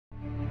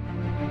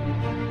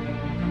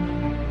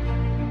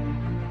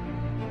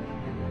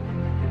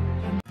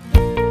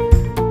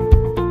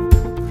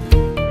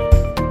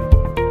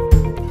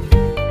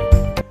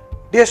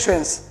Dear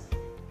students,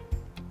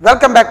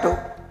 welcome back to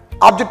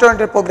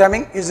Object-Oriented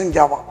Programming using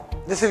Java.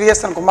 This is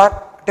V.S.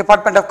 Kumar,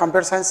 Department of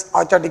Computer Science,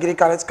 Archer Degree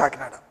College,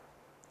 Kakinada.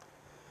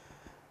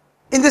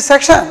 In this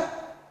section,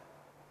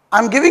 I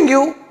am giving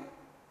you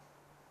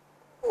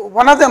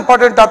one of the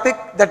important topic,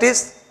 that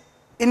is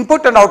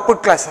input and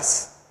output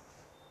classes.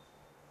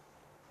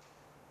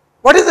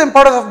 What is the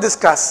importance of this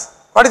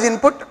class? What is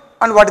input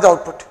and what is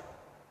output?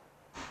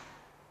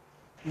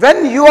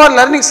 When you are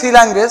learning C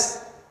language,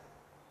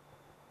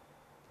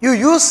 you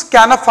use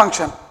scanf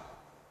function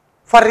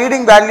for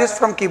reading values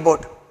from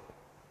keyboard,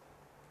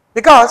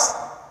 because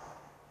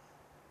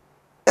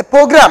a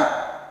program,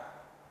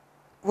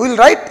 we will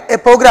write a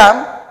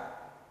program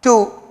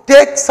to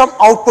take some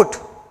output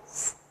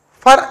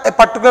for a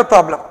particular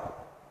problem.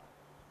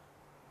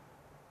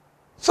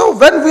 So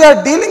when we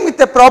are dealing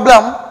with a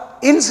problem,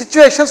 in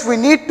situations we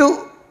need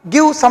to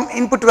give some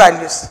input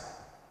values.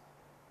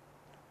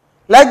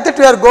 Like that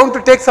we are going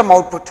to take some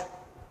output.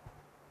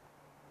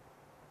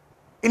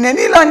 In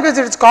any language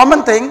it is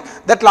common thing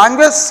that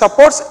language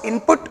supports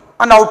input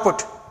and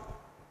output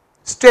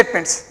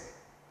statements.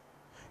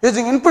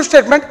 Using input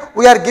statement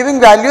we are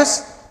giving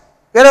values,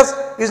 whereas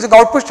using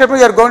output statement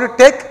we are going to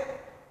take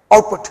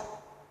output.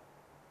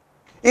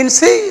 In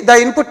C the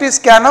input is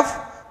scanf,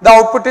 the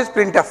output is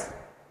printf.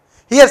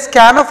 Here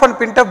scanf and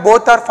printf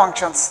both are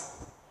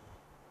functions.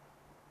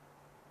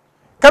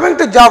 Coming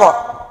to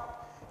Java,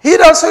 here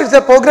also it is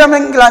a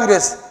programming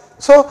language.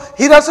 So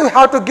here also we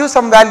have to give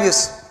some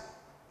values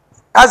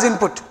as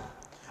input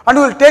and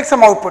we will take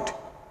some output.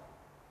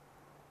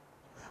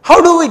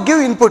 How do we give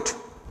input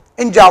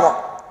in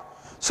Java?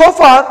 So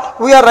far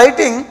we are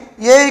writing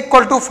a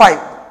equal to 5,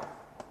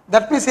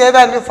 that means a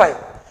value 5.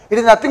 It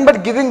is nothing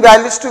but giving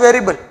values to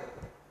variable,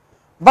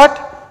 but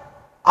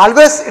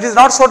always it is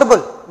not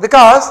suitable,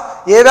 because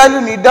a value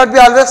need not be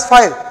always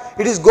 5.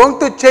 It is going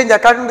to change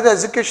according to the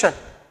execution.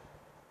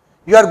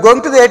 You are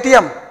going to the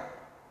ATM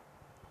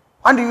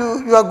and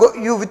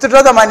you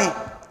withdraw the money.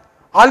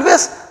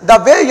 Always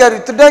the way you are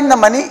withdrawing the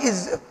money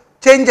is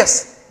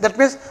changes. That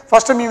means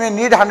first time you may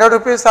need 100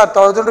 rupees or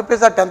 1000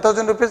 rupees or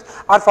 10,000 rupees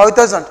or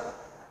 5,000.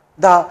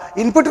 The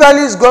input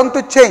value is going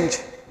to change.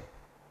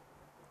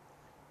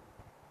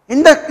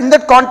 In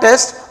that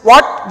context,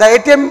 what the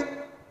ATM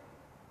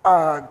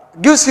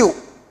gives you,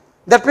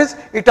 that means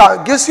it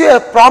gives you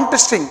a prompt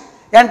string,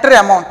 enter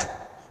amount,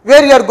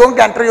 where you are going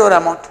to enter your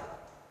amount.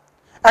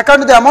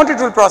 According to the amount it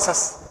will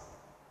process.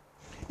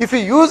 If you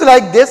use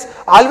like this,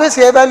 always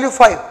a value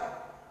 5.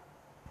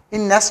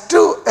 In next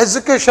to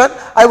execution,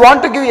 I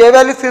want to give a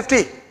value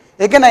 50.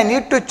 Again I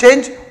need to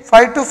change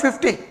 5 to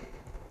 50.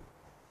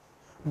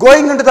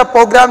 Going into the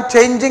program,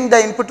 changing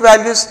the input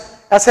values,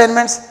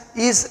 assignments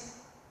is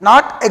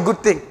not a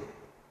good thing.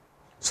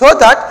 So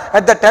that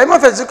at the time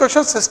of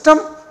execution, system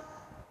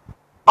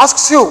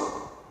asks you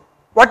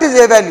what is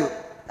a value.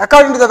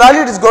 According to the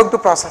value it is going to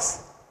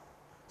process.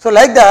 So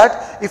like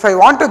that, if I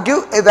want to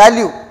give a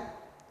value,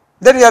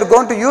 then we are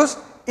going to use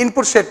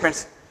input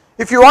statements.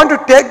 If you want to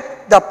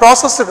take the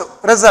processed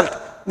result,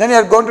 then you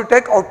are going to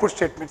take output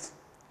statements.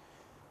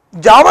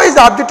 Java is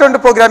the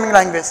object-oriented programming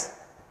language.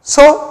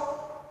 So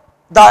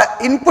the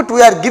input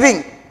we are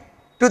giving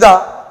to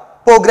the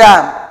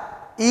program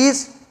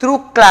is through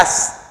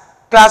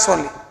class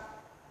only.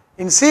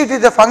 In C it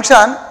is a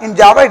function, in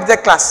Java it is a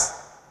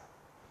class.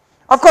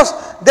 Of course,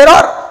 there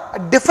are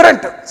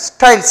different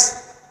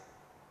styles.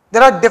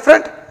 There are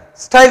different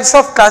styles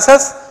of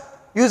classes.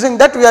 Using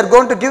that we are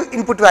going to give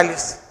input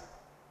values.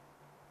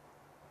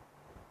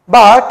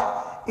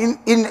 But in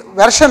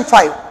version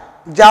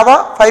 5,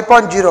 Java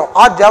 5.0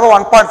 or Java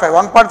 1.5,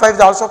 1.5 is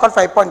also called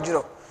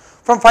 5.0.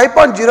 From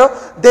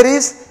 5.0 there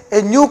is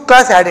a new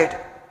class added,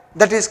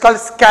 that is called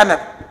scanner.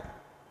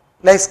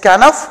 Like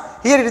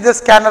scanf, here it is a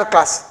scanner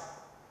class.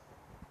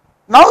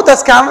 Now the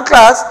scanner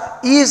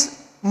class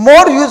is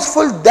more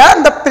useful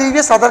than the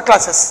previous other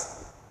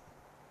classes.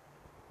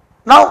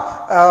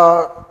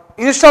 Now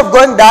instead of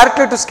going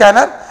directly to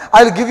scanner,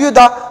 I will give you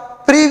the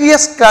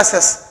previous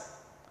classes.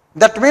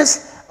 That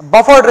means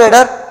buffered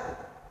reader,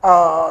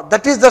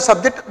 that is the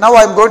subject. Now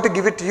I am going to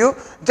give it to you.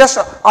 Just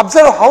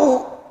observe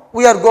how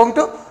we are going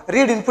to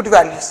read input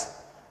values,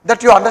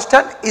 that you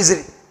understand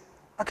easily.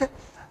 Okay.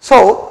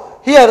 So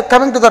here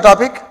coming to the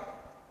topic,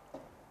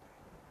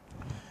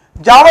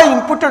 Java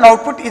input and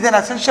output is an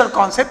essential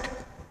concept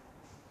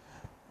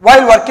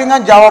while working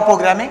on Java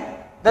programming.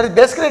 That is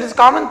basically it is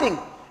common thing.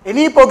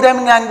 Any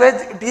programming language,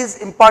 it is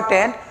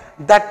important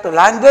that the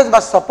language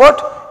must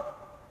support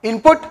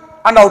input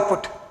and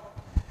output.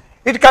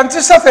 It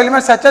consists of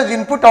elements such as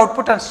input,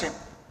 output and stream.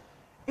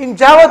 In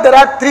Java there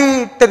are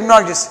three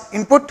terminologies: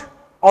 input,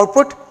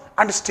 output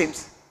and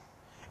streams.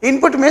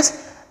 Input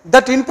means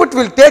that input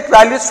will take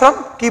values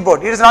from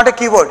keyboard. It is not a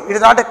keyboard, it is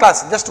not a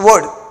class, just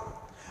word.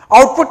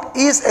 Output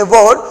is a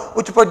word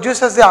which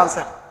produces the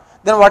answer.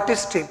 Then what is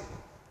stream?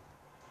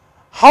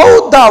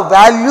 How the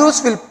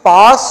values will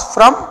pass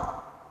from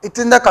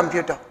within the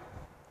computer.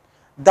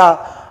 The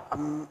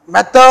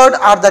method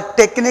or the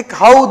technique,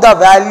 how the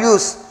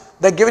values,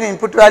 the given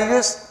input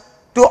values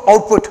to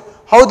output,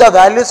 how the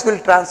values will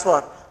transfer,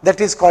 that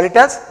is called it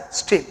as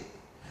stream.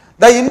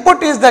 The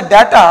input is the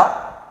data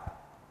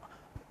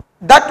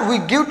that we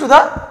give to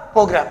the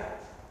program.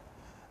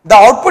 The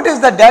output is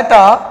the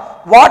data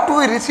what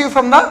we receive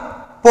from the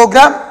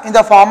program in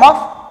the form of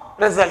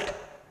result.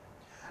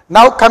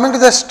 Now coming to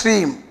the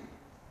stream.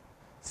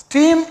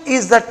 Stream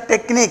is the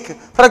technique.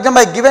 For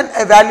example, I given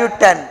a value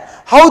 10.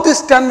 How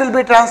this 10 will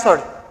be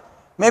transferred?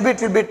 Maybe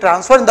it will be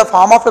transferred in the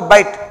form of a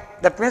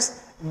byte. That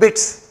means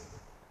bits.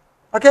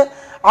 Okay?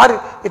 Or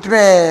it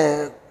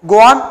may go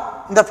on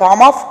in the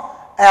form of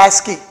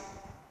ASCII,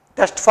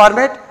 text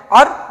format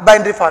or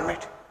binary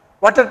format.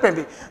 What it may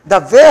be. The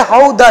way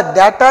how the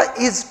data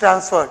is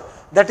transferred,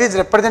 that is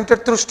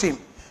represented through stream.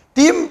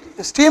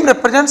 Stream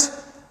represents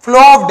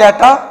flow of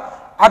data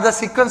or the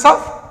sequence of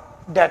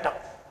data.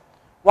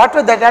 What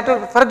will the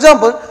data? For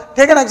example,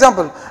 take an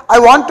example. I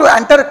want to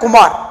enter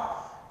Kumar.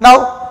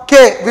 Now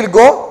K will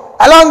go,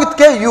 along with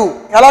K U,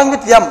 along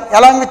with M,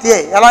 along with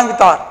A, along with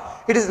R.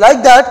 It is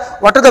like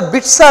that. What are the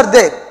bits are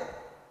there?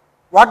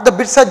 What the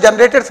bits are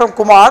generated from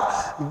Kumar,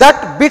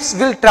 that bits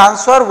will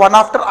transfer one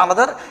after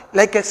another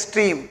like a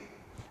stream.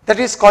 That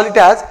is called it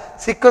as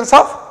sequence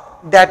of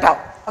data,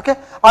 okay,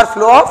 or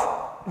flow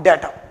of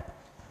data.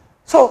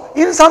 So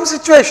in some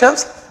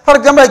situations, for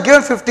example, I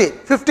given 50,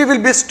 50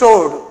 will be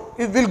stored.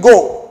 It will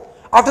go.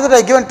 After that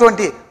I given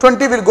 20,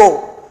 20 will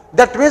go.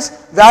 That means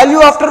value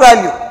after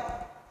value.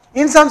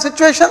 In some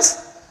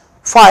situations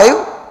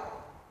 5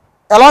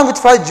 along with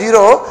 5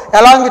 0,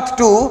 along with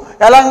 2,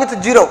 along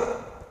with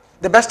 0.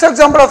 The best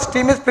example of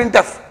stream is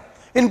printf.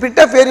 In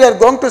printf where you are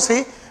going to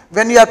see,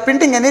 when you are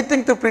printing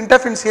anything to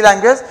printf in C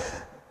language,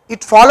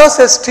 it follows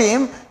a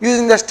stream.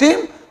 Using the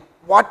stream,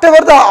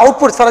 whatever the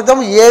outputs, for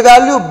example A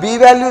value, B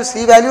value,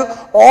 C value,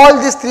 all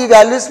these three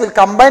values will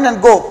combine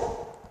and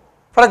go.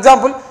 For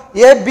example,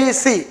 A, B,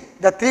 C,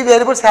 the three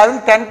variables having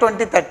 10,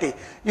 20, 30.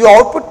 The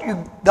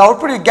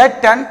output you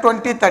get 10,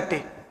 20,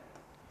 30.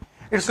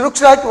 It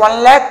looks like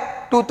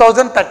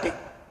 1,02,030.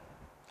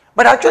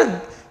 But actually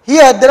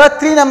here there are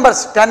three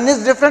numbers, 10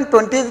 is different,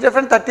 20 is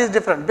different, 30 is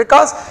different,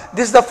 because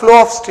this is the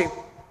flow of stream.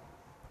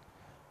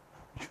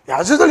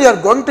 As usual, you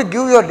are going to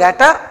give your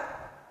data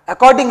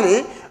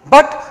accordingly,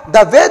 but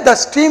the way the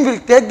stream will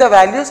take the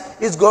values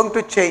is going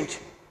to change.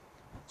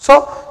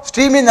 So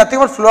stream is nothing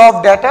but flow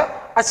of data,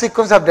 a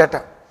sequence of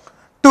data.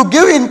 To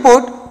give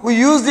input, we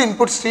use the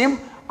input stream,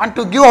 and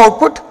to give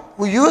output,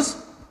 we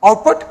use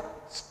output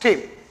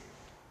stream.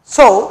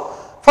 So,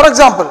 for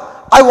example,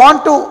 I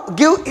want to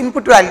give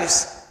input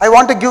values. I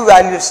want to give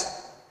values.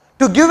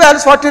 To give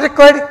values, what you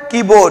require?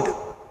 Keyboard.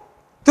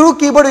 Through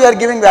keyboard, we are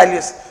giving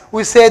values.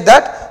 We say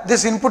that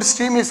this input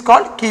stream is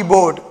called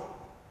keyboard.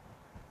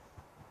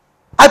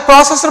 I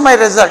process my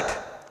result.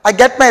 I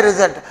get my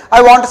result.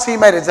 I want to see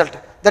my result.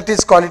 That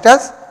is called it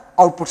as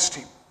output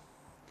stream.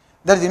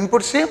 There is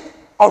input stream,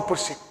 output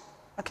stream.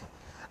 Okay.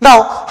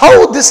 Now,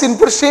 how this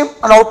input stream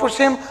and output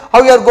stream,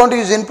 how you are going to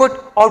use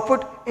input,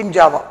 output in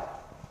Java.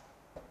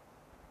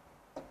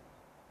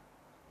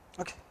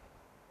 Okay.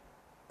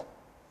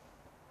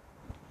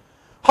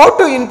 How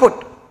to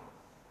input?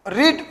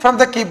 Read from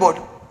the keyboard.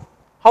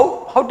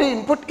 How to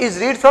input is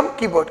read from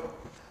keyboard.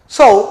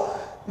 So,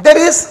 there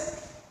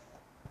is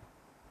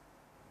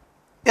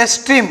a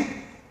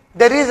stream.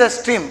 There is a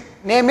stream.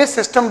 Name is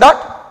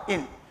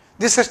system.in.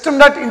 This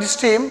system.in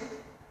stream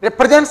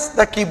represents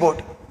the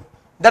keyboard.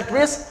 That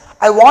means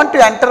I want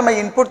to enter my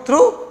input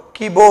through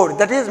keyboard.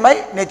 That is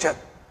my nature.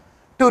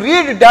 To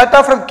read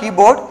data from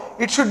keyboard,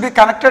 it should be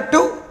connected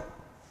to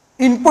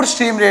input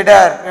stream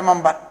reader.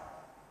 Remember,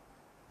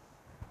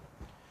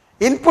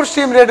 input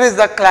stream reader is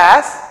the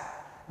class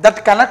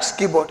that connects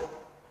keyboard,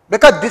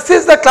 because this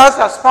is the class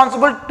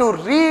responsible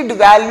to read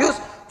values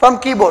from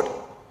keyboard.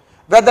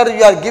 Whether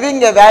you are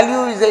giving a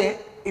value is a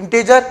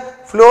integer,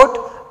 float,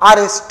 or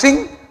a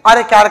string or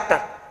a character,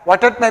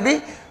 what it may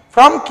be,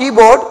 from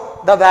keyboard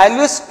the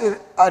values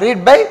are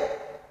read by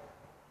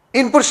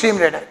input stream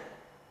reader.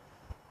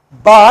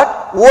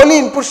 But only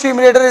input stream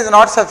reader is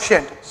not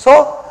sufficient.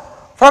 So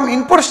from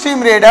input stream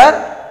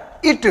reader,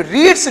 it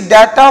reads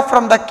data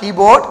from the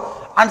keyboard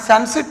and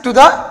sends it to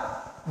the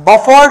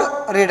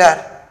buffered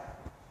reader.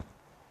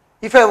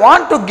 If I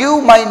want to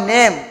give my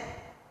name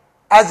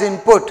as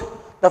input,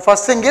 the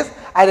first thing is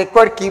I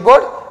require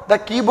keyboard. The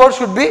keyboard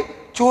should be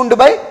tuned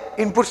by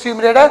input stream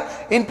reader.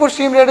 Input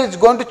stream reader is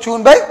going to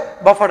tune by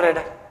buffer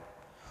reader.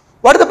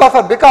 What is the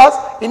buffer? Because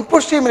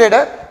input stream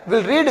reader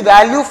will read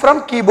value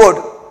from keyboard.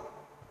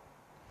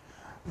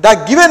 The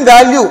given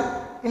value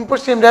input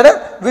stream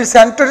reader will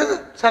send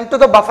to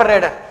the buffer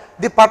reader.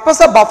 The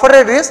purpose of buffer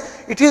reader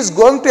is it is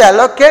going to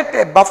allocate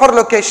a buffer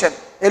location,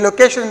 a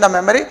location in the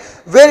memory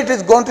where it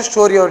is going to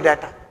store your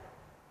data.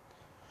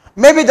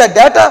 Maybe the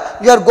data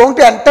you are going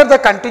to enter the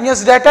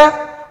continuous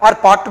data or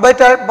part by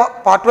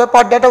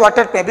part data, what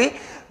it may be.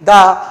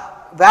 The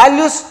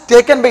values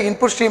taken by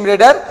input stream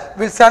reader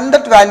will send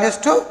that values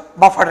to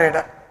buffer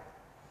reader.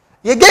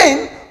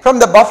 Again from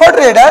the buffer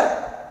reader,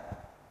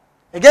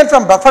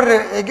 from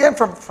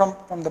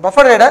the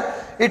buffer reader,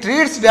 it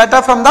reads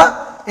data from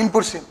the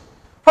input stream.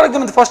 For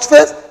example, the first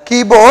phase,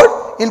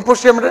 keyboard, input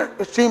stream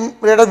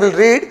reader will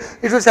read,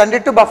 it will send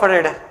it to buffer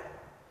reader.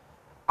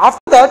 After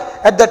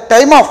that, at the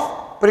time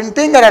of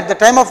printing or at the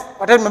time of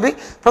whatever may be,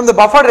 from the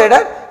buffer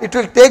reader, it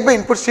will take by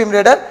input stream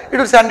reader, it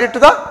will send it to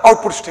the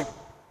output stream.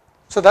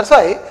 So that's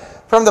why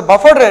from the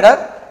buffer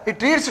reader,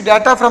 it reads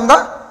data from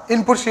the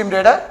input stream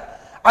reader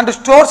and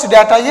stores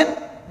data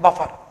in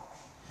buffer.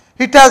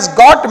 It has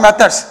got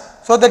methods,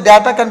 so the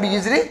data can be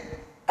easily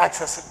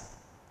accessed.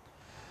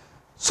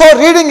 So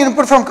reading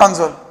input from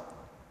console,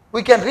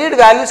 we can read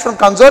values from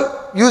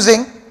console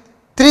using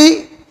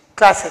 3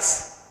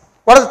 classes.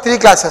 What are the 3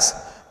 classes?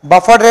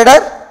 Buffer reader,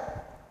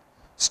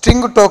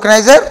 string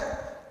tokenizer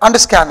and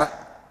scanner.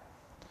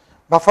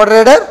 Buffer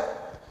reader,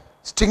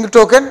 string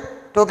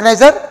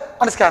tokenizer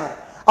and scanner.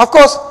 Of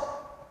course,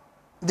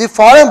 the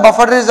following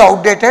buffer reader is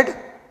outdated.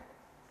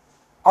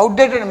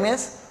 Outdated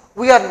means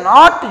we are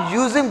not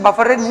using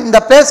buffer reader in the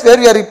place where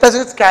we are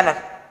replacing scanner.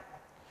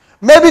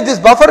 Maybe this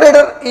buffer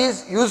reader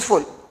is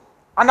useful,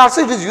 and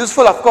also it is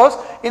useful of course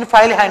in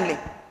file handling,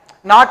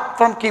 not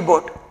from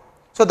keyboard.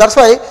 So that's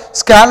why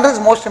scanner is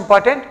most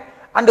important,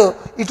 and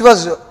it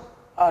was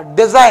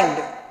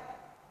designed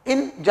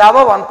in Java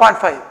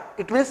 1.5.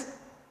 It means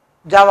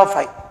Java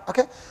 5.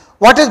 Okay.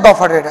 What is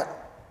buffer reader?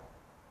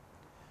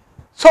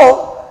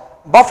 So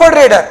buffer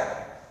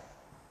reader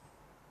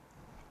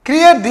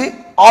create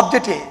the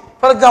object A.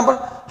 For example,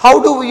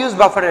 how do we use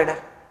buffer reader?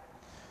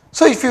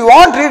 So if you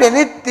want to read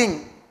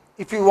anything,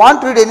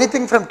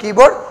 from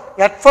keyboard,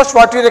 at first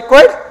what you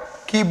require?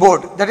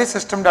 Keyboard, that is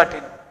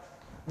system.in.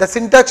 The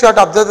syntax, you have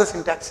to observe the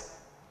syntax.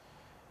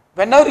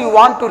 Whenever you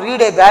want to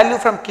read a value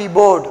from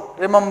keyboard,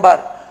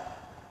 remember,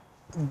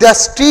 the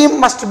stream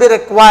must be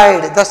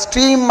required. The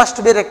stream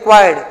must be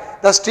required.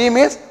 The stream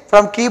is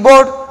from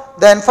keyboard.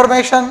 The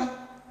information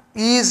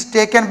is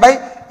taken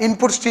by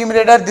input stream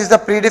reader. This is the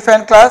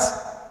predefined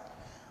class.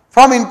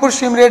 From input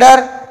stream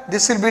reader,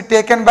 this will be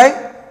taken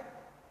by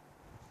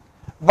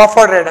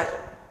buffer reader.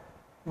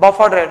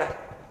 Buffer reader.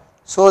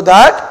 So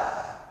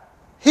that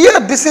here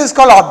this is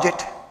called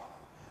object.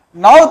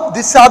 Now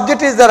this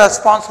object is the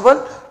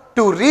responsible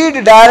to read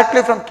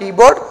directly from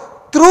keyboard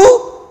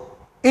through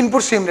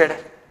input stream reader.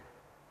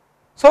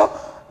 So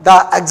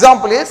the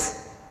example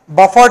is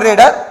buffer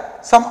reader,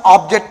 some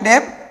object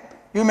name.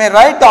 You may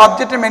write the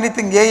object name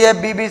anything, AA,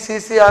 BB,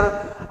 CC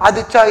or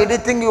Aditya,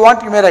 anything you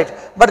want you may write.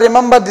 But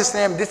remember this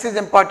name, this is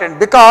important,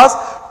 because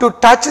to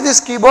touch this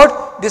keyboard,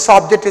 this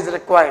object is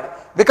required.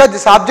 Because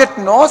this object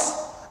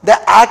knows the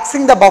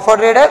accessing the buffer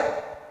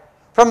reader.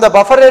 From the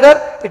buffer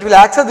reader, it will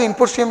access the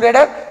input stream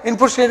reader.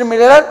 Input stream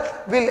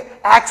reader will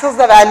access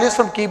the values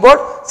from keyboard,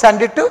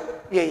 send it to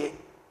AA.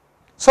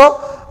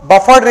 So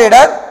buffer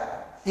reader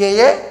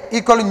AA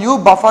equal to new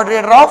buffer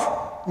reader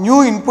of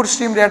new input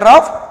stream reader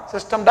of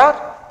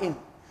system.in.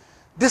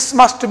 This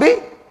must be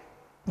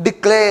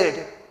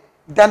declared.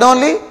 Then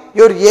only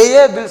your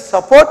AA will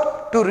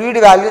support to read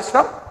values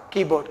from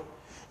keyboard.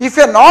 If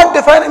you are not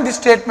defining this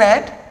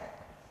statement,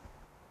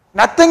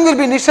 nothing will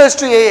be initialized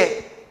to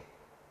AA.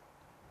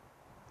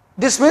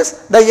 This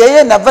means the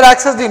AA never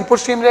access the input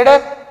stream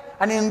reader,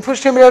 and input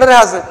stream reader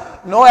has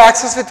no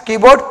access with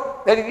keyboard,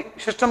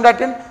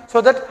 system.in,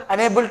 so that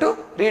unable to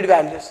read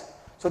values.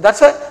 So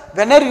that's why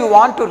whenever you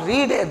want to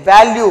read a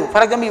value,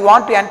 for example, you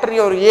want to enter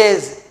your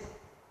A's,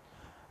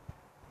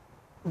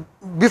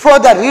 before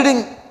the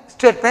reading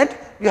statement,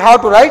 you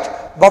have to write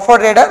buffer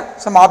reader,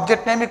 some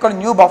object name equal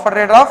new buffer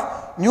reader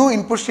of new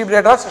input stream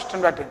reader of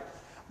system.in.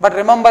 But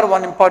remember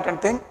one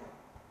important thing.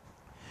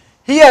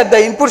 Here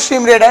the input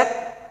stream reader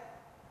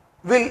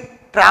will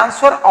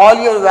transfer all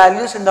your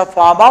values in the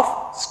form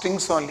of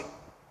strings only.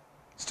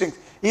 Strings.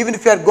 Even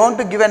if you are going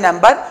to give a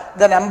number,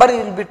 the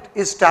number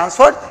is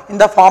transferred in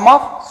the form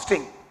of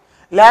string.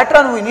 Later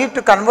on we need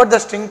to convert the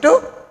string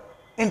to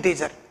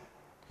integer.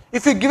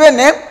 If you give a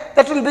name,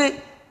 that will be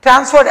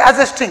transferred as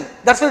a string.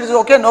 That's why it is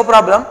okay, no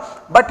problem.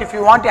 But if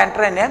you want to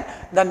enter a name,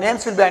 the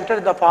names will be entered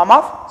in the form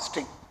of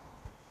string.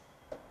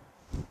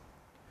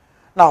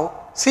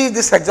 Now see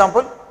this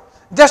example.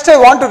 Just I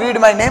want to read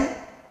my name,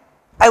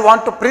 I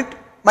want to print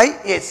my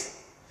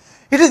A's.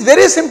 It is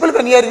very simple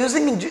when you are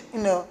using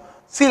in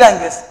C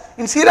language.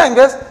 In C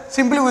language,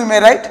 simply we may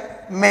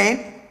write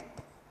main.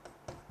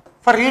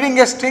 For reading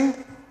a string,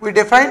 we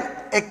define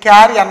a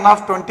char n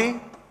of 20.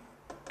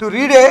 To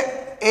read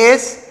a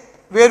A's,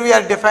 where we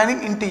are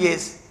defining int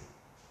A's.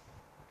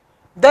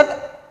 Then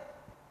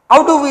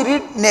how do we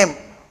read name?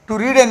 To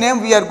read a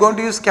name, we are going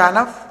to use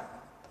scanf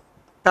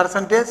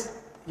percentage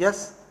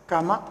s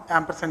comma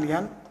ampersand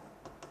n,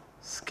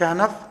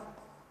 scanf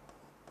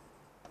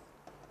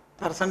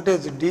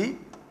percentage d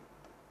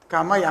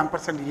comma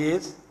ampersand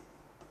A's,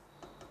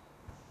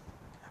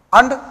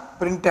 and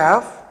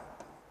printf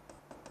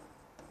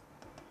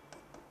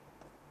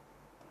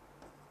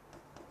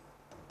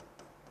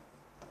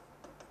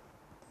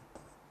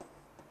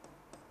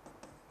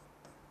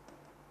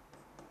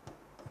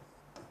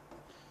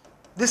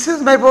this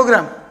is my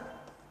program.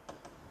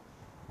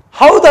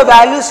 How the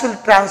values will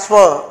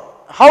transfer,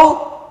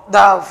 how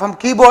the from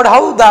keyboard,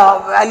 how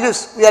the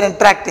values we are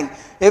interacting,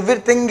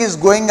 everything is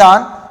going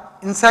on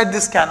inside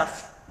this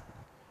scanf.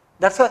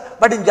 That's why,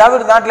 but in Java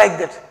it is not like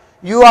that.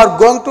 You are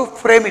going to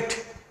frame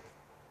it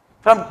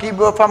from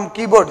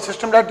keyboard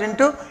system dot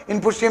into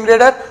input stream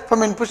reader,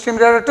 from input stream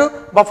reader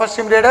to buffer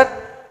stream reader,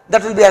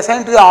 that will be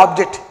assigned to the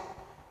object.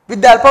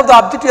 With the help of the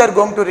object you are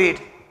going to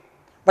read.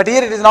 But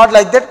here it is not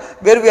like that,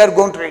 where we are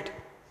going to read.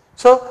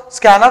 So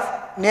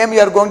scanf, name you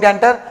are going to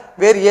enter,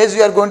 where age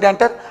you are going to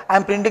enter. I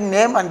am printing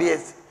name and age.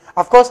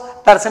 Of course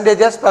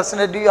percentages,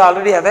 percentage you are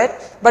already aware,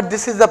 but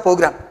this is the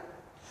program.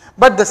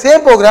 But the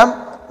same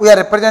program we are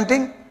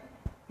representing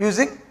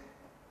using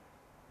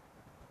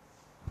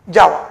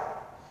Java.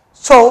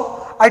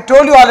 So I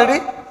told you already,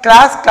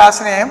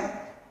 class name,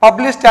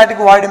 public static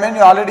void main,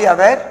 you are already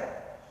aware.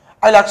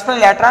 I will explain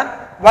later on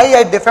why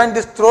I defined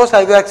this throws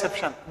IO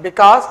exception,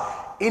 because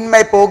in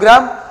my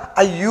program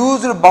I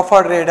used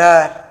buffer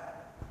reader.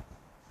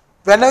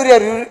 Whenever you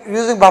are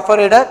using buffer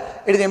reader,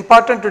 it is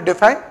important to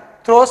define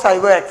throws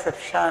IO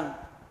exception.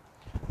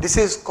 This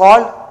is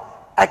called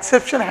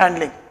exception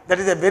handling. That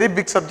is a very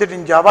big subject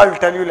in Java, I will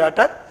tell you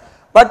later.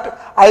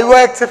 But IO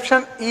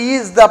exception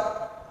is the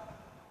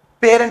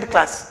parent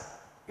class.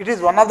 It is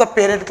one of the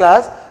parent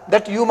class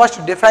that you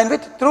must define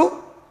with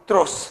through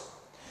throws.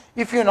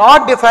 If you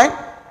not define,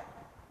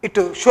 it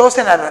shows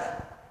an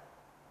error.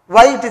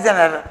 Why it is an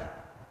error?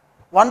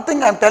 One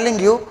thing I am telling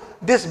you,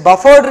 this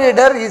buffer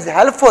reader is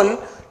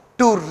helpful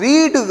to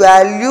read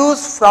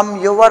values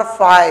from your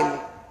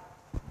file,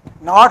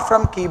 not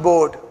from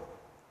keyboard.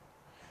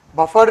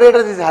 Buffer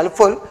reader is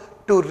helpful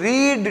to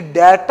read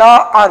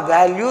data or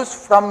values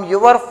from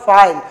your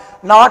file,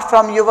 not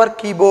from your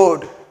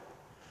keyboard.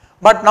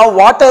 But now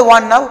what I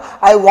want now?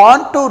 I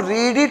want to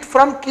read it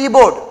from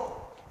keyboard.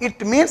 It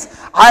means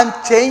I am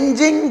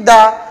changing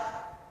the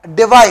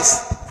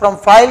device from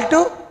file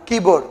to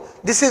keyboard.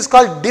 This is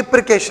called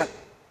deprecation.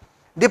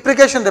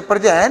 Deprecation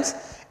represents,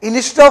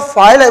 instead of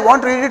file I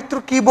want to read it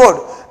through keyboard.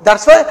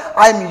 That's why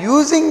I am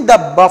using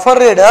the buffer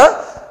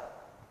reader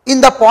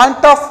in the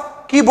point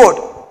of keyboard.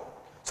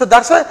 So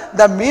that's why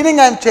the meaning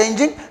I am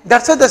changing,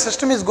 that's why the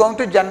system is going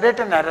to generate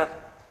an error.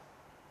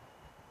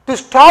 To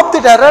stop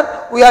that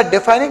error, we are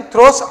defining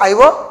throws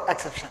IO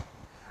exception.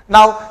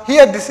 Now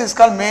here this is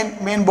called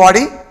main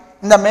body.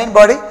 In the main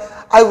body,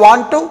 I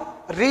want to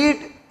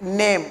read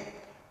name.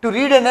 To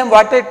read a name,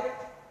 what I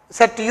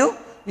said to you,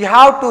 you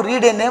have to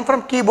read a name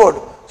from keyboard.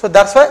 So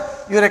that's why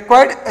you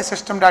required a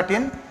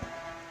system.in.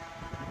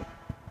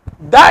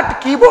 That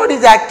keyboard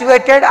is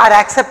activated or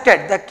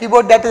accepted. The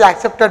keyboard that is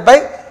accepted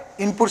by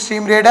input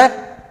stream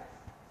reader.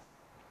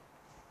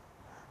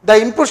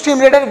 The input stream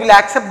reader will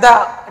accept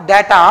the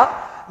data.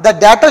 The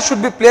data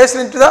should be placed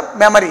into the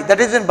memory, that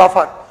is in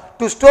buffer.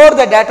 To store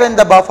the data in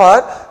the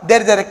buffer,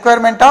 there is a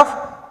requirement of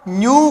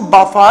new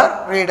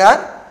buffer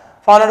reader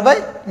followed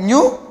by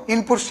new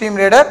input stream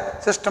reader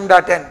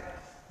system.in.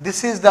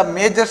 This is the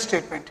major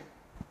statement.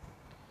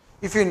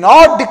 If you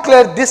not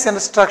declare this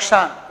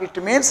instruction,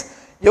 it means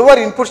your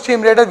input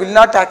stream reader will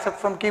not accept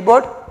from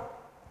keyboard.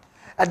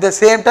 At the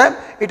same time,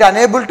 it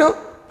unable to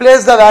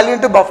place the value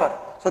into buffer.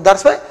 So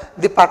that's why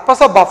the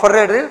purpose of buffer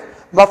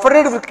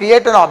reader will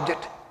create an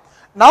object.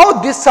 Now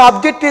this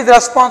object is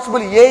responsible,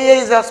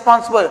 AA is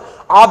responsible,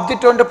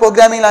 object-oriented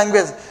programming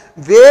language,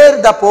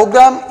 where the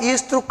program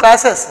is through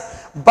classes,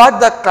 but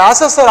the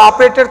classes are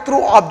operated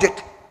through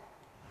object.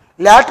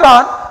 Later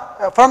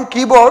on, from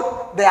keyboard,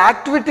 the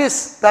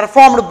activities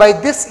performed by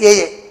this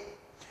AA.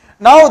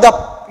 Now the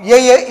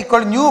AA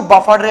equal new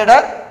buffer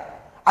reader,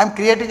 I am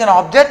creating an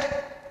object,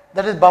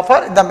 that is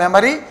buffer in the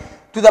memory.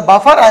 To the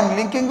buffer I am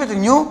linking with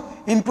new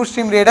input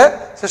stream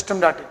reader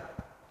system.in.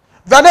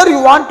 Whenever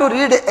you want to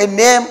read a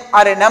name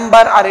or a number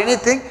or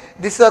anything,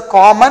 this is a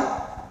common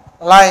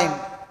line.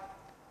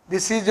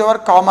 This is your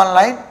common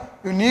line.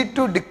 You need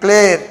to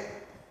declare.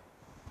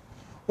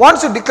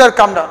 Once you declare,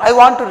 come down. I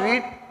want to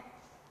read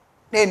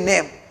a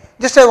name.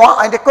 Just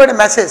I record a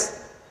message.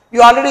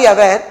 You are already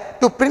aware,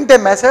 to print a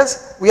message,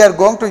 we are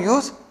going to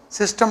use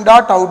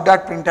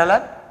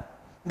system.out.println.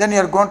 Then you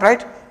are going to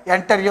write,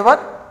 enter your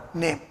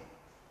name.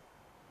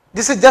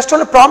 This is just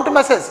only prompt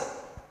message.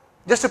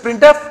 Just to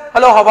printf,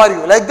 hello, how are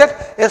you? Like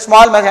that, a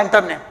small message,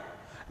 enter name.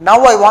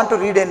 Now I want to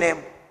read a name.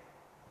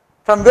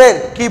 From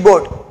where?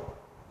 Keyboard.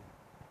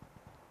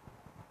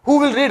 Who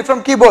will read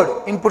from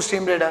keyboard? Input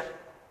stream reader.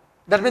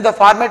 That means the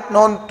format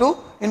known to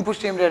input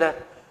stream reader.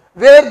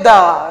 Where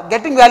the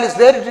getting values,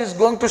 where it is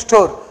going to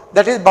store,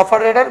 that is buffer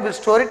reader will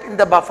store it in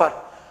the buffer.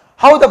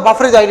 How the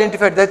buffer is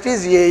identified? That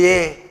is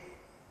AA.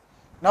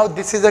 Now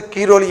this is a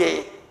key role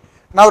AA.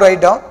 Now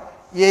write down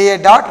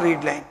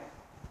AA.readLine.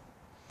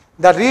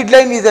 The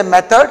readLine is a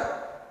method.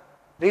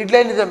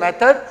 ReadLine is a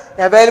method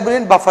available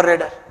in buffer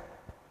reader.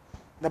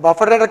 The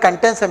buffer reader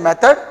contains a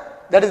method,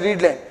 that is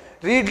readLine.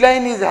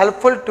 ReadLine is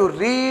helpful to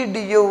read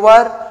your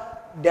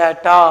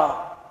data.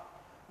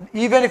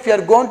 Even if you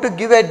are going to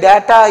give a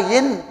data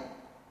in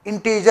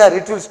integer,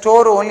 it will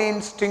store only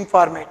in string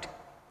format,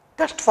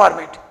 text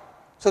format.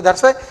 So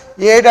that's why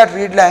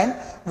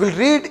AA.readLine will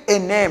read a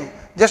name.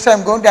 Just I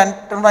am going to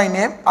enter my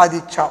name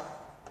Aditya.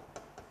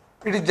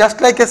 It is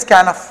just like a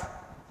scanf.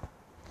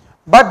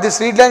 But this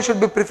readLine should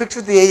be prefixed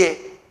with AA.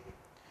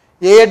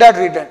 AA dot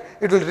read line.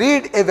 It will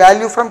read a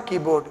value from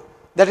keyboard.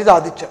 That is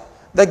Aditya.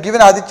 The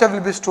given Aditya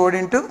will be stored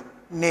into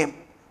name.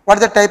 What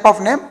is the type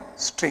of name?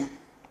 String.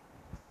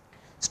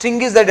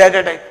 String is the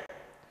data type.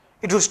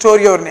 It will store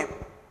your name.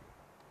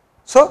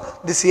 So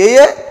this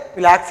AA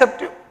will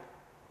accept you,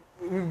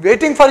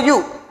 waiting for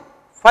you,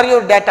 for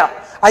your data.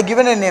 I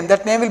given a name.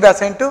 That name will be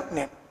assigned to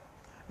name.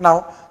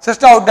 Now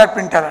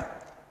system.out.println.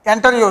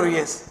 Enter your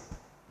years.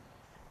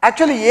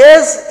 Actually,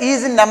 years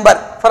is in number.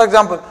 For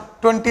example,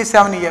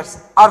 27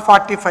 years or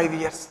 45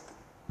 years.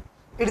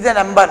 It is a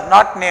number,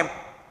 not name.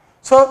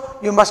 So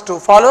you must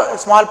follow a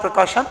small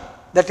precaution.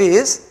 That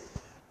is,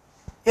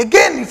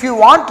 again, if you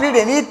want to read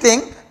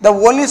anything, the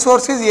only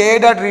source is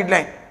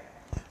AA.readline.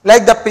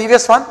 Like the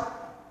previous one,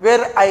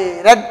 where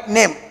I read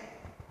name.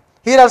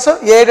 Here also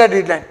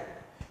AA.readline.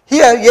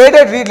 Here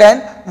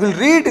AA.readline will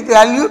read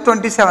value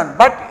 27,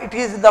 but it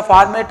is in the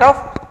format of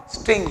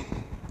string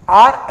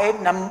or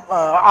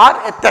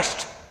a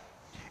text.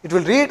 It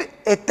will read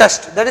a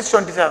text, that is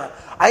 27.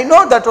 I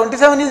know that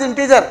 27 is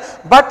integer,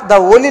 but the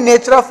only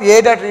nature of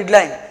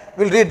AA.readline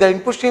will read, the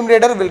input stream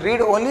reader will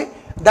read only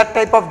that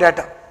type of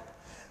data.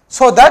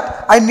 So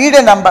that I need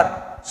a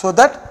number. So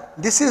that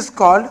this is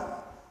called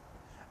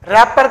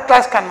wrapper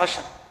class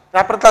conversion.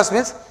 Wrapper class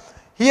means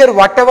here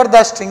whatever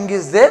the string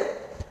is there,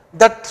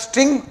 that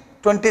string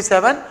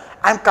 27,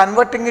 I am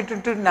converting it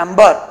into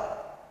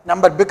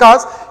number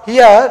because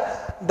here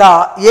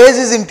the age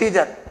is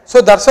integer.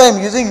 So that's why I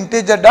am using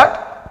integer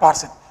dot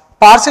 %.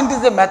 Percent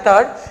is a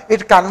method,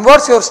 it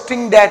converts your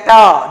string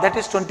data, that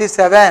is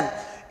 27,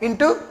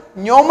 into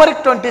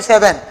numeric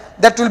 27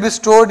 that will be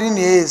stored in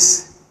age.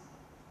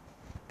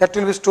 That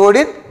will be stored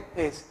in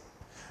age.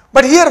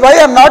 But here why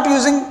I am not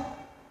using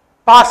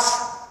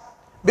parse?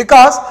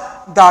 Because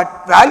the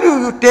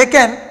value you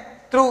taken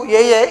through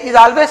AA is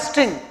always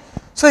string.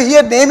 So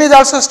here name is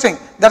also string.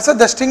 That's why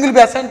the string will be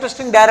assigned to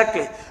string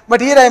directly.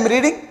 But here I am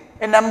reading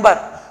a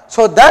number.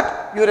 So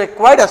that you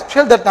require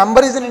especially that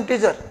number is an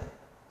integer.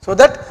 So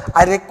that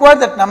I require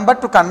that number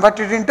to convert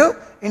it into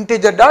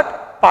integer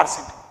dot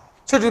 %.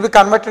 So it will be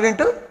converted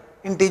into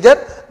integer,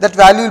 that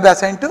value will be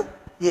assigned to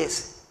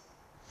yes.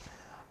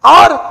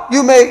 Or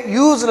you may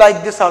use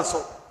like this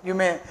also. You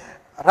may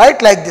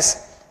write like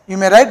this. You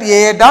may write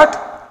AA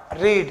dot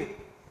read.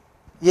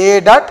 AA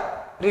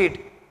dot read.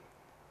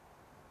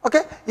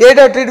 Okay. AA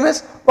dot read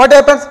means what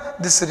happens?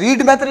 This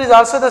read method is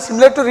also the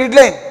similar to read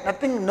line.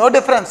 Nothing, no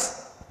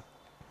difference.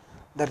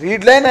 The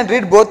read line and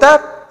read both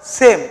are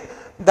same.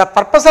 The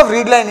purpose of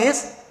read line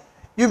is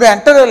you may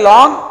enter a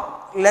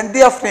long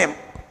lengthy of name,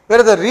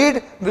 where the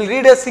read will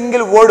read a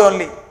single word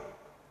only.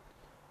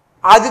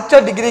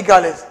 Aditya Degree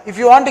College. If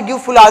you want to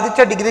give full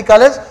Aditya Degree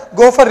College,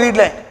 go for read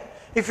line.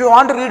 If you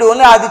want to read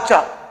only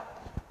Aditya,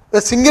 a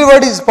single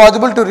word is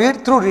possible to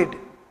read through read.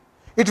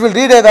 It will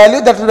read a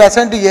value that will be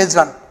assigned to age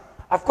 1.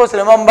 Of course,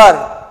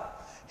 remember,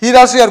 here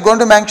also you are going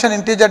to mention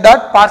integer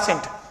dot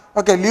 %.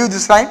 Okay, leave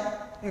this line.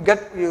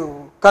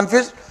 You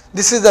confused.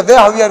 This is the way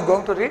how you are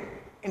going to read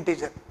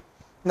integer.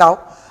 Now,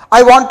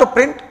 I want to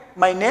print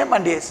my name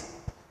and age.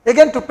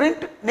 Again, to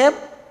print name,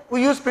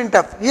 we use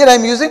printf. Here I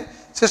am using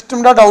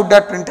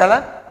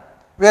system.out.println,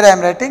 where I am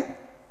writing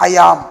I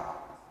am.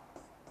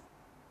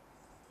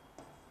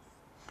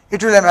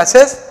 It will be a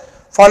message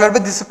followed by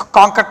this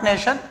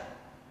concatenation.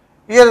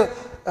 Here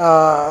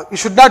you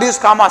should not use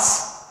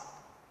commas.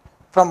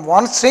 From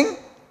one string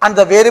and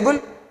the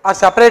variable are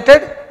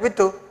separated with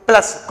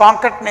plus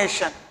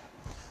concatenation.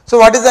 So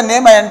what is the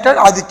name I entered?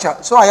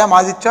 Aditya. So I am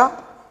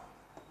Aditya.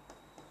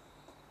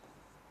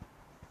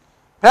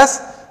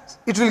 Plus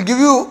it will give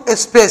you a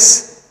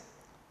space,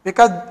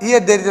 because here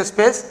there is a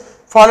space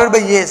followed by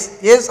yes.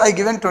 Yes, I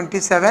given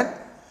 27.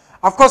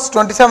 Of course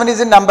 27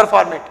 is in number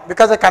format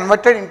because I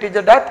converted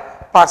integer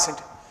dot %.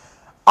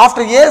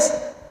 After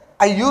yes,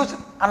 I use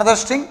another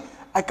string.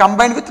 I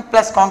combined with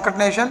plus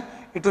concatenation.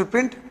 It will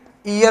print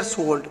years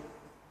old.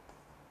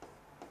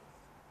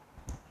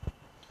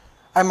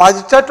 I am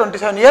Aditya,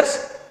 27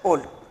 years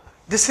old.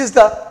 This is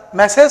the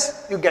message,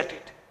 you get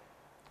it.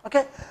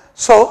 Okay.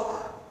 So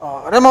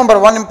remember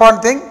one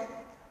important thing.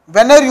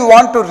 Whenever you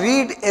want to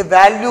read a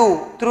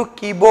value through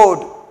keyboard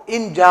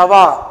in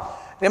Java,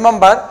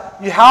 remember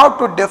you have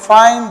to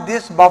define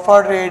this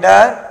buffer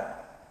reader,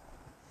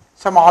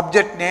 some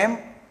object name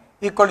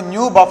equal to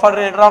new buffer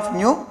reader of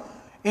new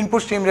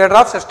input stream reader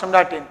of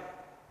system.in.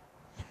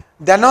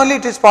 Then only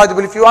it is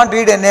possible. If you want to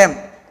read a name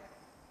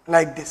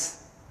like this,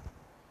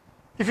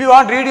 if you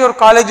want to read your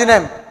college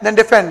name, then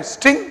define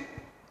string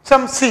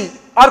some C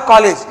or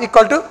college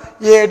equal to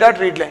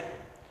AA.readline,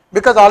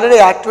 because already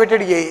I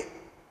activated AA.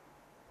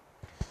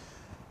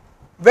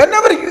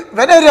 Whenever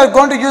you are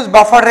going to use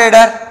buffer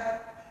reader,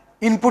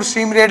 input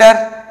stream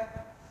reader,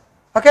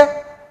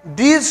 okay,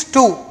 these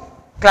two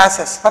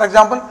classes, for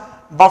example,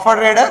 buffer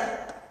reader,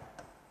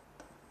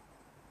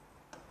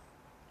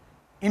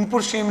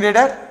 input stream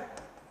reader,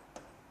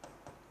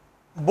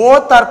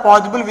 both are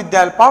possible with the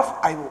help of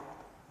IO.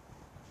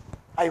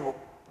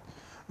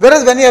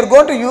 Whereas when you are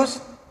going to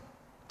use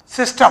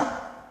system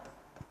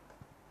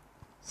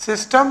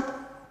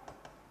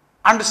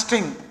and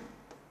string,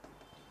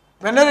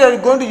 whenever you are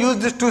going to use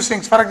these two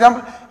strings, for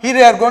example, here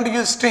you are going to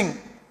use string.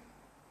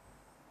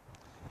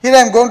 Here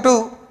I am going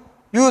to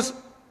use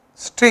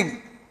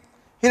string.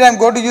 Here I am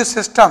going to use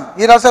system.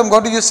 Here also I am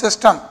going to use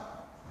system.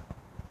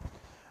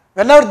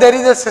 Whenever there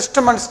is a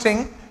system and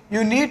string,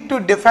 you need to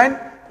define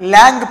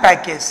lang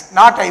package,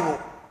 not IO.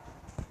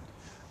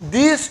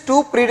 These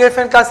two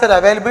predefined classes are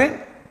available in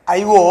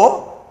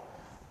IO.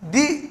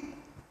 The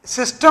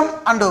system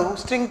and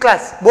string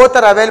class both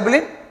are available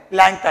in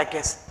lang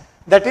package.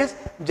 That is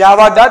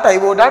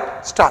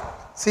java.io.start.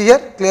 See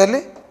here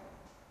clearly.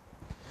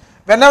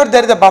 Whenever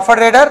there is a buffer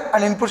header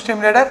and input stream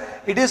header,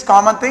 it is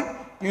common thing.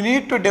 You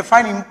need to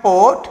define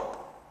import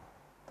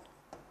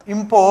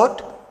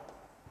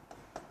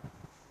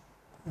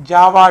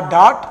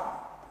java.io.start.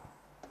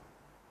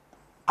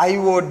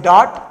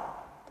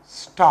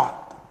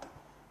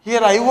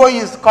 Here IO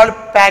is called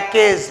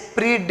package,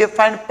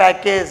 predefined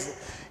package.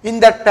 In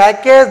that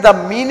package, the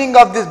meaning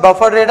of this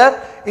buffer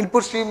header,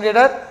 input stream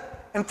header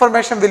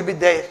information will be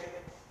there.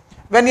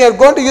 When you are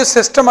going to use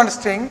system and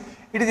string,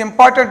 it is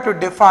important to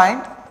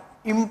define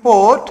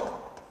import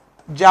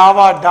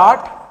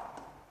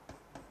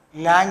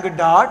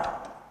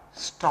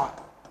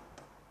java.lang.start.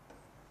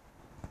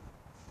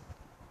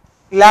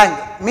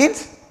 Lang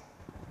means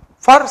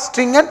for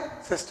string and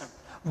system.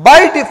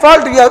 By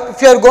default,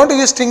 if you are going to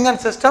use string and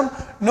system,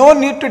 no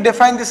need to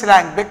define this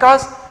lang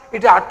because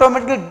it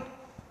automatically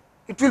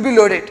will be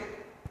loaded.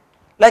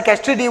 Like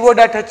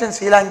stdio.h in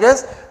C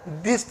language,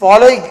 this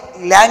following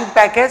lang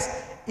package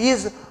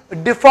is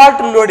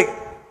default loading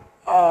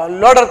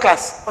loader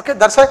class. Okay,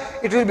 that's why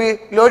it will be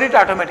loaded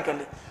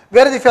automatically.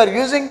 Whereas if you are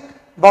using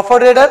buffer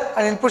header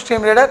and input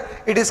stream header,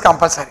 it is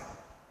compulsory.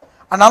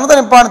 And another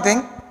important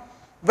thing,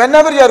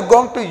 whenever you are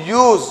going to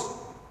use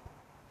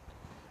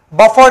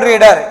buffer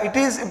header, it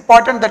is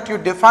important that you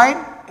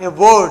define a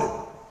word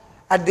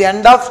at the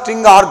end of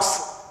string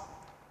args,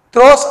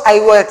 throws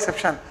IO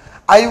exception.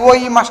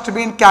 IOE must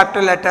be in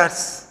capital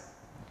letters,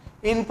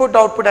 input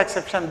output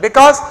exception,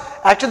 because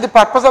actually the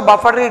purpose of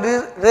buffer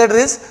header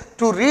is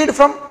to read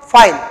from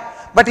file,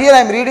 but here I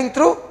am reading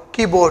through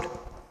keyboard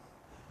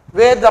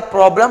where the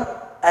problem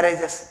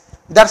arises.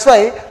 That is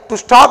why to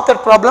stop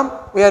that problem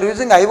we are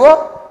using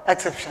IO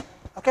exception.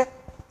 Okay,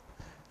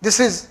 this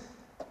is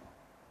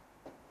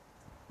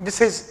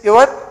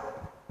your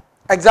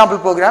example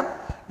program.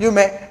 You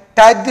may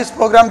type this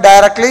program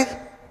directly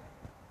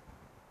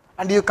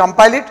and you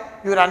compile it,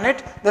 you run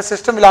it. The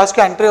system will ask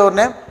you enter your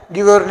name,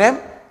 give your name,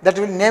 that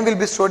name will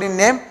be stored in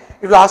name.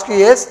 It will ask you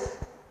age,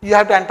 you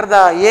have to enter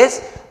the age.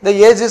 The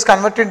age is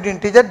converted into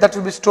integer, that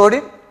will be stored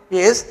in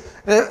age.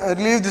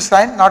 Leave this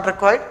line, not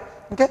required.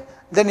 Okay,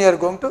 then you are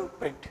going to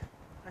print.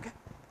 Okay,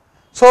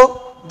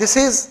 so this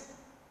is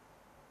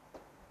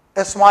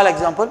a small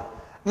example.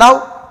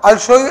 Now I will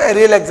show you a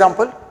real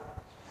example.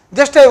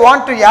 Just I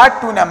want to add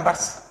two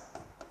numbers.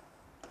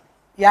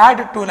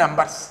 Add two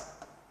numbers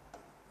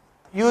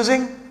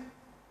using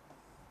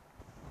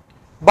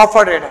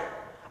buffer header.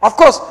 Of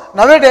course,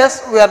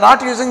 nowadays we are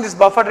not using this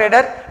buffer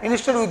header.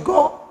 Instead, we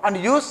go and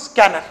use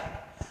scanner.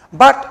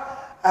 But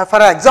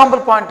for an example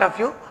point of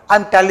view, I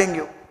am telling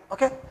you.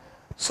 Okay.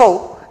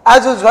 So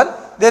as usual,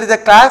 there is a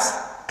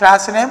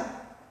class name.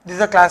 This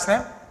is a class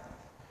name.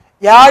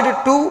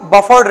 Add to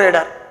buffer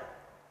header.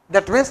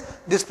 That means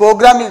this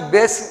program is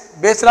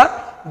based on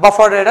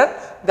buffer header.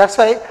 That's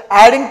why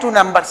adding two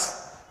numbers.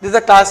 This is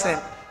a class name.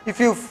 If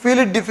you feel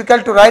it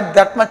difficult to write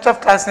that much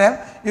of class name,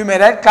 you may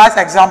write class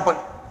example.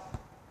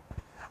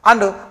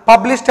 And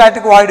publish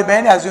static void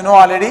main, as you know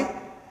already.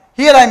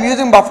 Here I am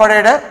using buffer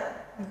header,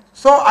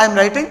 so I am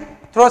writing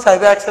throws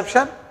IO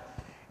exception.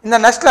 In the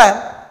next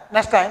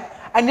line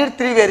I need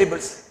three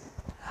variables.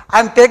 I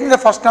am taking the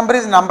first number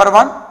is number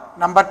 1,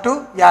 number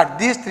 2. Yeah,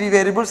 these three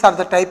variables are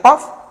the type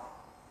of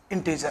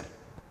integer.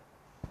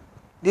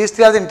 These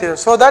three are the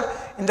integers. So that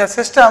in the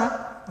system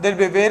there will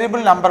be a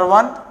variable number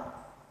 1,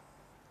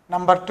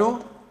 number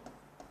 2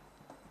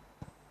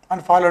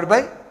 and followed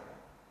by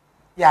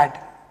add.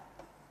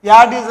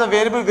 Add is the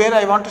variable where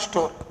I want to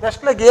store.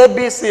 Just like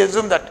ABC,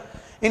 assume that.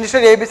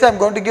 Instead ABC I am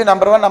going to give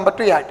number 1, number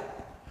 2 add.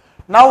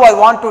 Now I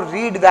want to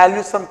read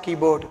values from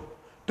keyboard.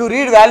 To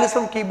read values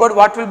from keyboard,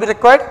 what will be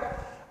required?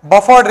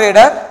 Buffer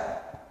header,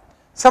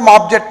 some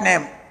object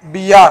name,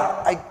 BR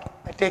I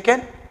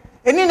taken.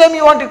 Any name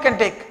you want you can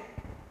take.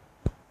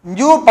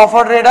 New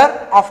buffer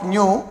header of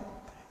new,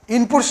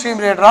 input stream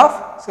header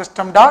of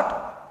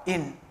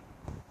system.in.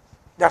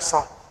 That's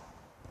all.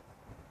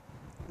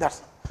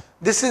 That's all.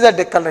 This is a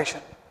declaration.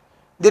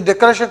 The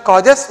declaration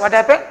causes what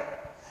happened?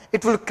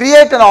 It will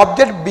create an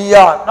object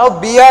BR.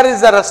 Now BR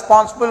is the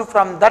responsible,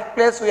 from that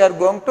place we are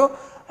going to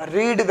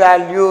read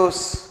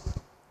values.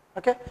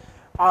 Okay.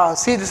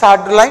 See this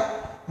order line,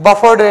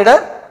 buffer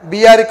header,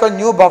 BR equal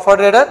new buffer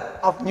header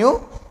of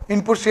new,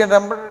 input stream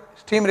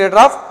header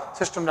of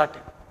system.in.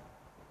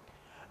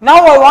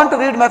 Now I want to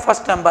read my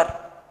first number.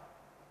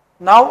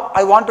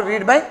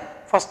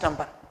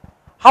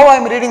 How I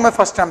am reading my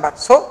first number?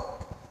 So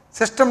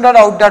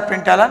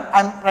system.out.println, I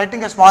am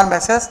writing a small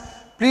message.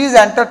 Please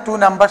enter two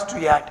numbers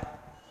to add.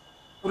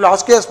 It will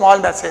ask you a small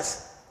message.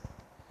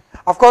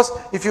 Of course,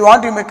 if you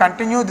want, you may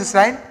continue this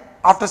line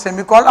after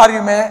semicolon, or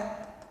you may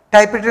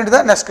type it into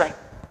the next line.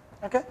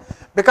 Okay,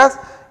 because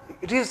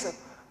it is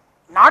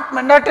not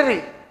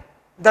mandatory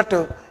that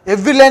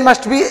every line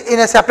must be in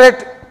a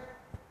separate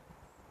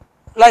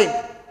line,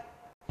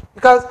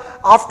 because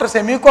after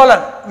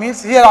semicolon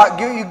means here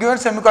you given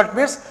semicolon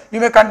means you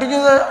may continue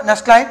the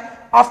next line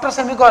after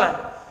semicolon,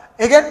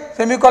 again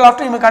semicolon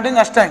after you may continue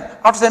next line,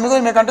 after semicolon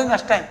you may continue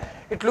next line.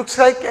 It looks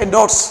like a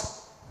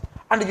notes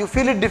and you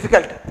feel it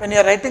difficult when you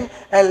are writing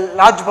a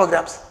large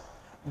programs.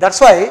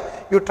 That's why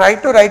you try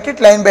to write it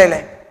line by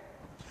line.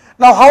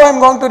 Now how I am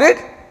going to read?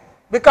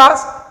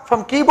 Because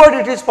from keyboard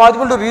it is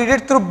possible to read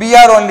it through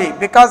BR only,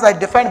 because I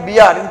defined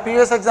BR in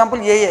previous example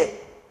AA.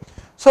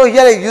 So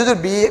here I use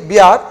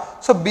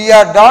BR, so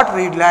BR dot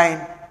read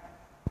line.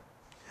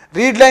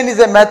 Read line is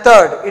a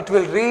method, it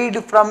will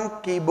read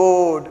from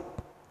keyboard.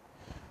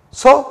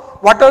 So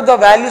whatever the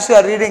values you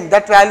are reading,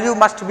 that value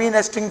must be in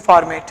a string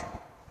format.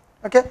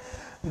 Okay,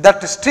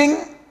 that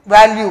string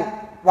value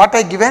what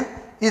I given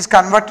is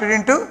converted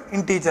into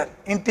integer,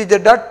 integer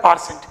dot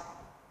 %.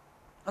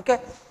 Okay,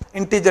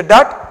 integer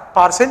dot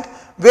 %,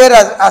 where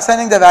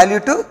assigning the value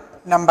to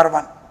number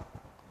 1.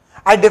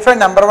 I define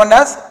number 1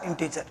 as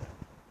integer.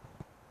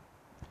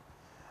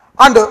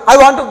 And I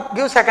want to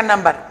give second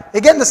number.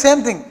 Again the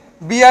same thing,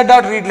 br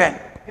dot read line.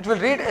 It will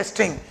read a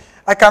string.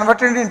 I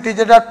convert it into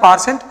integer dot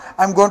 %.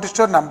 I am going to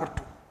store number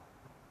 2.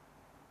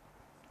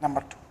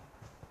 Number 2.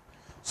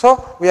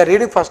 So we are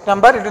reading first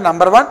number into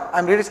number 1. I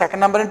am reading second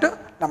number into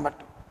number 2.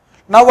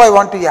 Now I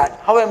want to add.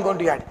 How I am going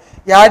to add?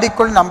 Add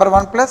equal to number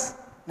 1 plus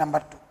number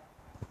 2.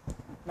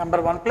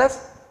 Number 1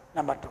 plus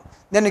number 2.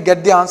 Then you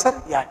get the answer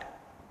add.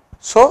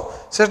 So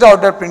system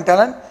out dot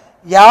println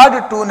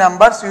add two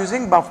numbers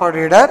using buffer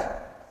reader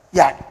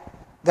add.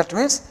 That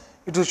means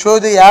it will show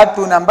the add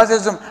two numbers.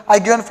 Assume I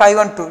given 5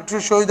 and 2. It will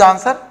show you the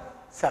answer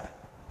 7.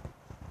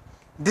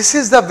 This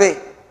is the way.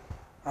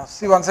 Now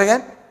see once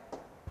again.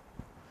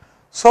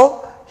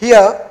 So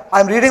here I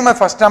am reading my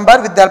first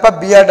number with the help of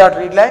br dot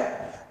read line.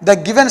 The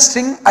given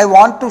string I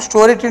want to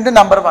store it into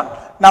number 1.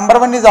 Number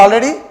 1 is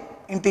already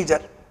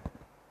integer.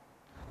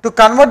 To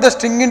convert the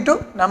string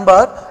into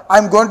number, I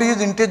am going to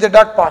use integer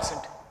dot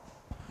 %.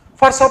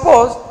 For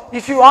suppose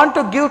if you want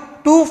to give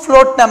two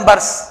float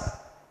numbers,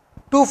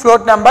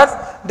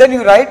 then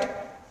you write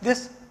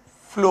this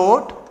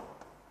float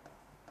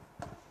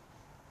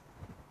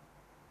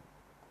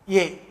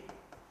a.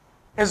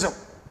 Assume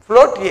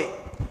float a.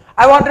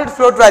 I wanted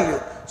float value.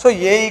 So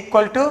a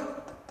equal to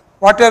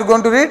what you are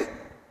going to read?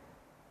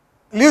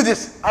 Leave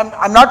this.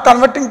 I am not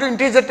converting to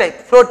integer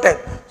type, float type.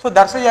 So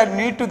that's why I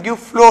need to give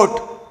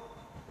float.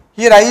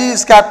 Here I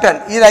is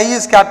capital, here I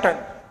is capital.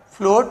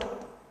 Float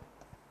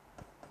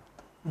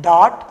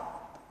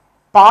dot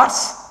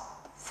parse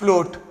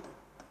float.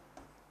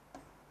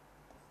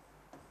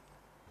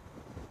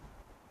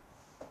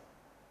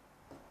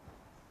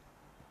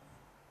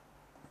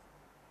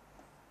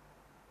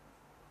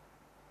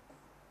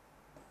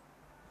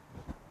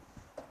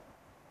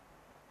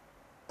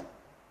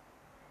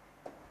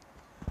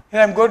 Here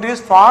I am going to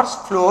use parse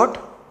float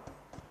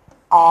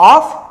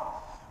of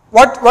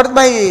what is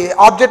my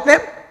object name?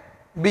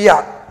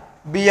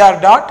 br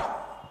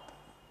dot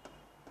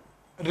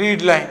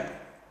read line.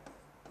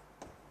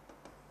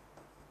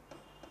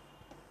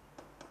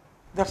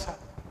 That's all.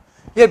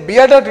 Here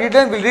br dot read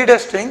line will read a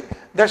string.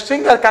 That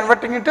string we are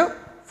converting into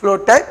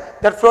float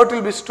type. That float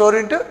will be stored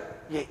into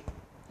a.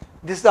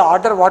 This is the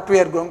order what we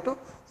are going to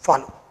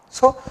follow.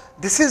 So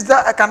this is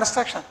the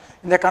construction.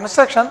 In the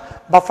construction,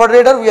 buffer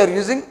reader we are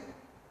using,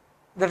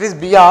 that is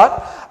br,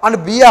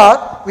 and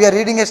br we are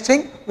reading a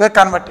string, we are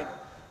converting.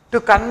 To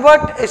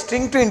convert a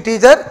string to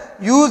integer,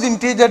 use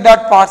integer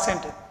dot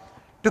 %.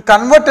 To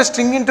convert a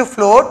string into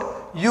float,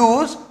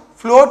 use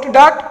float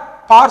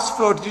dot parse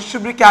float. This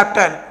should be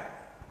capital.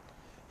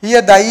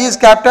 Here the I is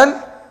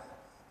capital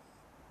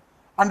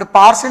and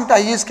 %, I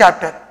is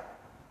capital.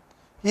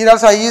 Here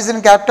also I is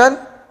in capital,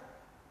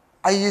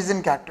 I is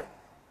in capital.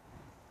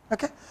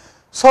 Okay.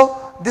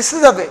 So this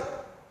is the way.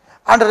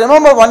 And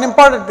remember one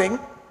important thing,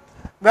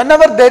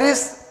 whenever there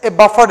is a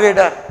buffer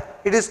reader,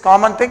 it is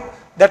common thing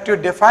that you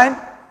define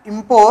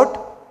import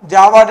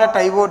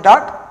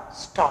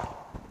java.io.start.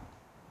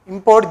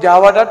 Import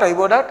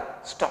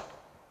java.io.start.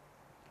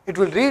 It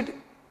will read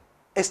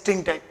a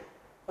string type.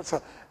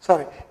 So,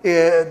 sorry,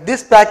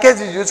 this package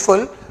is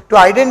useful to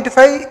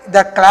identify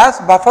the class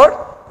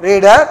buffer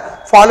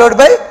reader followed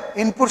by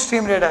input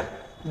stream reader.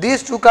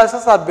 These two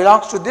classes are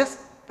belongs to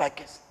this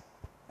package.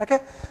 Okay,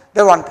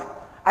 the one thing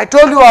I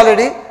told you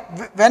already.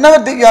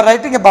 Whenever you are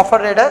writing a buffer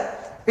reader,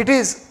 it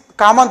is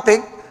common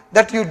thing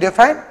that you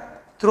define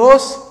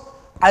throws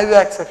IO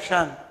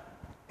exception.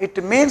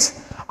 It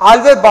means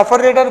always buffer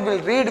reader will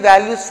read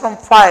values from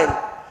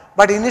file,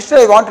 but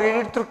initially I want to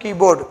read it through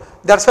keyboard.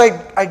 That's why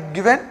I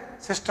given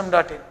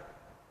system.in.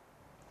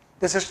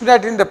 The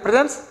system.in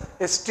represents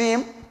a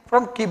stream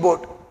from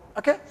keyboard.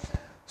 Okay.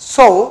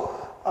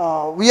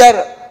 So we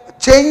are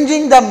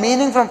changing the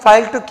meaning from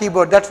file to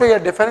keyboard. That's why we are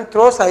defining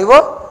throws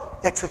IO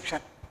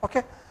exception.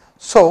 Okay.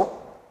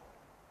 So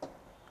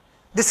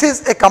This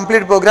is a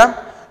complete program.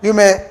 You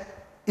may,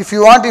 if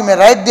you want, you may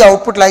write the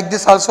output like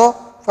this also.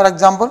 For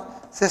example,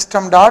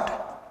 system dot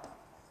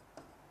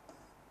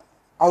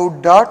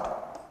out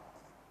dot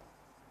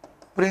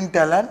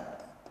println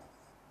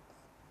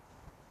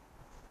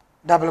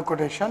double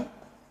quotation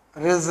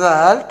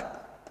result,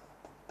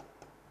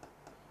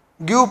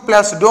 give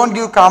plus, don't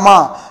give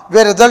comma,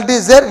 where result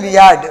is there we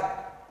add.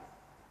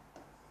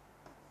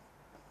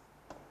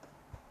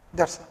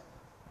 That's all.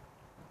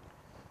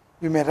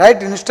 You may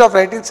write, instead of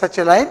writing such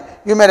a line,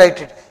 you may write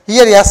it.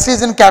 Here S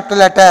is in capital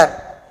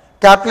letter.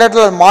 Capital letter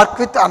will mark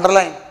with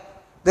underline.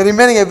 The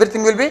remaining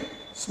everything will be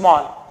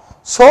small.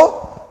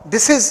 So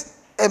this is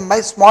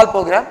my small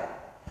program.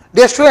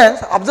 Dear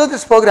students, observe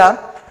this program,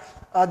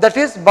 that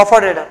is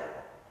buffer reader.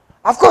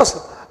 Of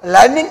course,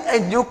 learning a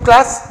new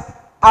class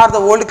or the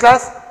old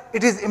class,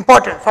 it is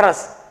important for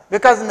us,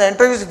 because in the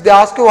interviews if they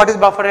ask you what is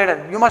buffer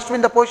reader, you must be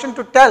in the position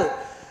to tell.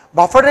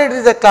 Buffer reader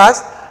is a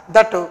class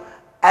that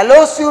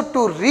allows you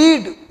to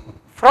read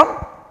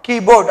from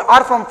keyboard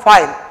or from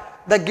file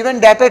the given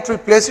data, it will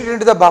place it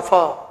into the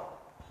buffer.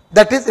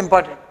 That is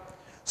important.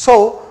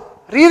 So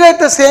rewrite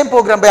the same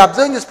program by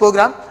observing this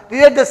program,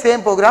 rewrite the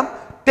same program,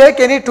 take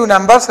any two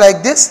numbers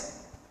like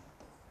this,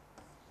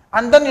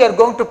 and then you are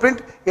going to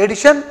print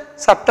addition,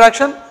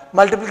 subtraction,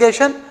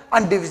 multiplication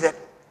and division.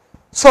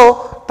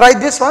 So try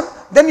this one,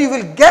 then you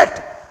will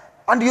get,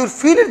 and you will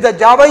feel it, the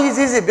Java is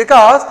easy,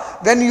 because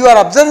when you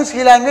are observing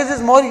C language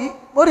is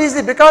more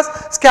easy, because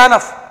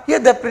scanf, here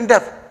the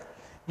printf,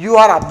 you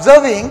are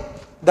observing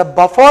the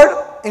buffered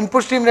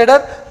input stream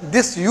reader,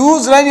 this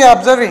use line you are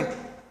observing,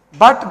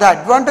 but the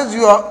advantage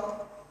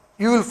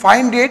you will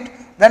find it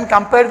when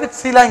compared with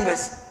C language.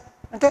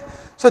 Okay.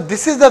 So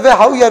this is the way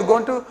how you are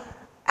going to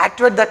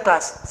activate the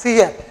class. See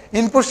here,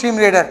 input stream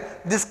reader,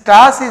 this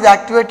class is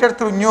activated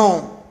through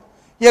new.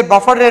 Here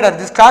buffer reader,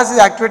 this class is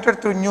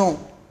activated through new,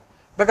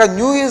 because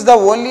new is the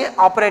only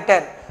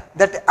operator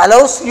that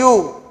allows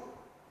you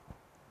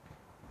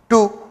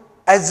to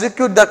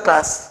execute the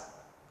class.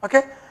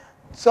 Okay.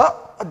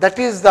 So that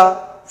is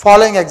the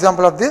following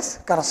example of this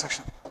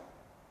construction.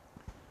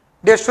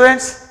 Dear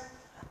students,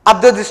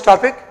 observe this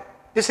topic.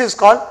 This is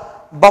called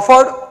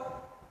buffered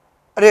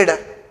reader.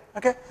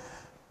 Okay.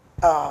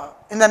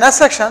 In the next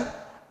section,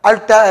 I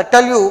will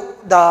tell you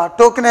the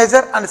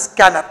tokenizer and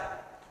scanner,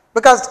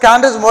 because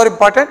scanner is more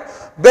important.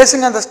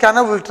 Basing on the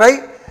scanner, we will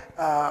try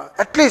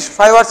at least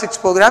 5 or 6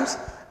 programs.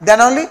 Then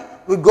only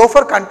we go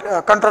for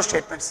control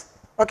statements.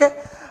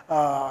 Okay.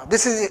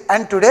 This is the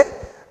end today.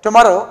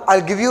 Tomorrow I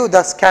will give you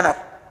the scanner.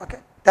 Okay.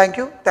 Thank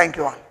you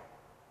all.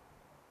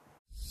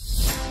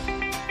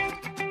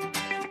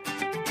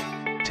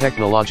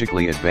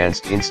 Technologically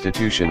advanced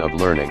institution of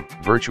learning,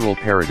 virtual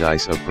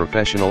paradise of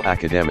professional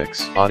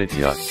academics,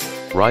 Aditya,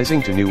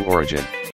 rising to new origin.